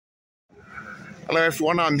Hello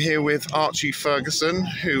everyone, I'm here with Archie Ferguson,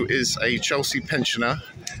 who is a Chelsea pensioner,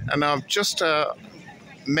 and I've just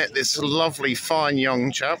met this lovely, fine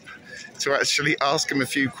young chap to actually ask him a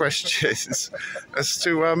few questions as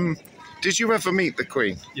to, did you ever meet the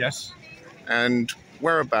Queen? Yes. And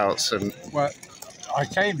whereabouts? And Well, I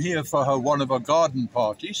came here for one of her garden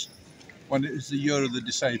parties when it was the Year of the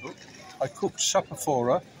Disabled. I cooked supper for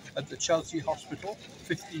her at the Chelsea Hospital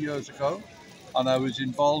 50 years ago, and I was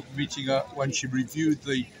involved meeting her when she reviewed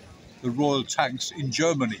the royal tanks in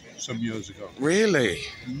Germany some years ago. really?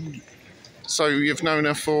 So you've known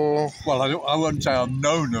her for... Well, I won't say I've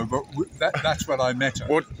known her, but that's when I met her.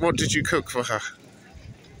 What did you cook for her?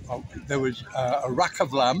 Oh, there was a rack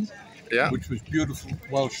of lamb, Yeah. which was beautiful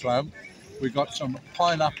Welsh lamb. We got some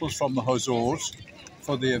pineapples from the Azores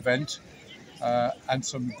for the event, and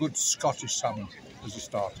some good Scottish salmon as a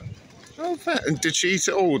starter. Oh, fair. And did she eat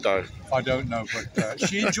it all though? I don't know, but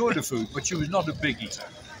she enjoyed the food, but she was not a big eater.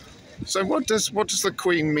 So what does the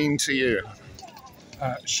Queen mean to you?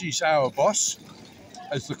 She's our boss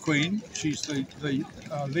as the Queen. She's the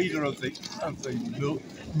leader of the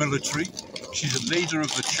military. She's a leader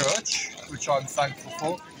of the church, which I'm thankful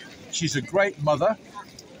for. She's a great mother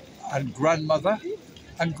and grandmother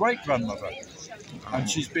and great-grandmother. And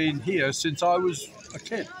she's been here since I was a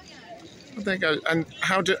kid. Well, there you go. And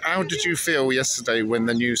how did you feel yesterday when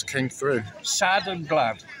the news came through? Sad and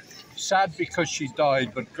glad. Sad because she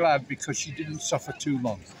died, but glad because she didn't suffer too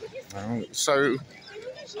long. So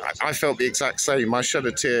I felt the exact same. I shed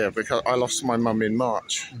a tear because I lost my mum in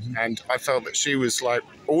March, and I felt that she was like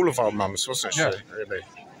all of our mums, wasn't she? Yeah. Really.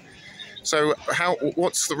 So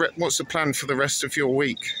what's the plan for the rest of your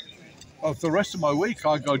week? Well, for the rest of my week,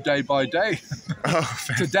 I go day by day. Oh,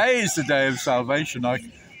 Today is the day of salvation.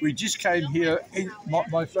 We just came here,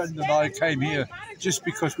 my friend and I came here just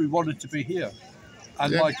because we wanted to be here.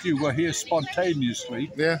 And Yeah. like you, we're here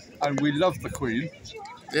spontaneously. Yeah. And we love the Queen.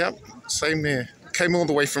 Yeah, same here. Came all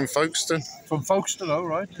the way from Folkestone. From Folkestone, all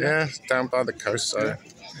right? Yeah, down by the coast. So,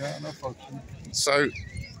 Yeah, no Folkestone. so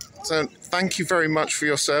thank you very much for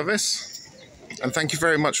your service. And thank you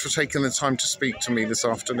very much for taking the time to speak to me this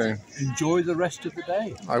afternoon. Enjoy the rest of the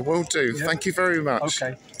day. I will do. Yeah. Thank you very much.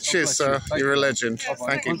 Okay. Cheers, sir. Thank You're a you. legend. Bye-bye.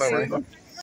 Thank you. Bye-bye.